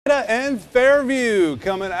Kalida and Fairview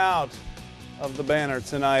coming out of the banner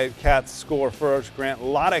tonight. Cats score first. Grant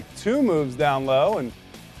Loddick 2 moves down low and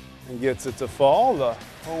gets it to fall. The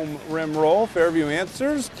home rim roll. Fairview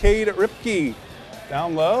answers. Cade Ripke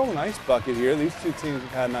down low. Nice bucket here. These two teams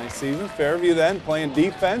have had a nice season. Fairview then playing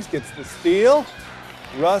defense, gets the steal.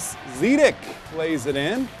 Russ Zedek lays it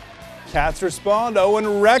in. Cats respond. Owen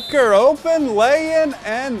Recker open, lay-in,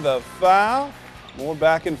 and the foul. More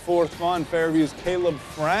back and forth fun. Fairview's Caleb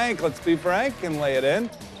Frank, let's be frank, can lay it in.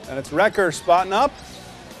 And it's Recker spotting up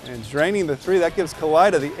and draining the 3. That gives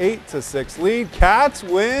Kalida the 8-6 lead. Cats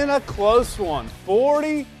win a close one,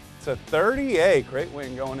 40-38. Great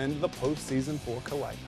win going into the postseason for Kalida.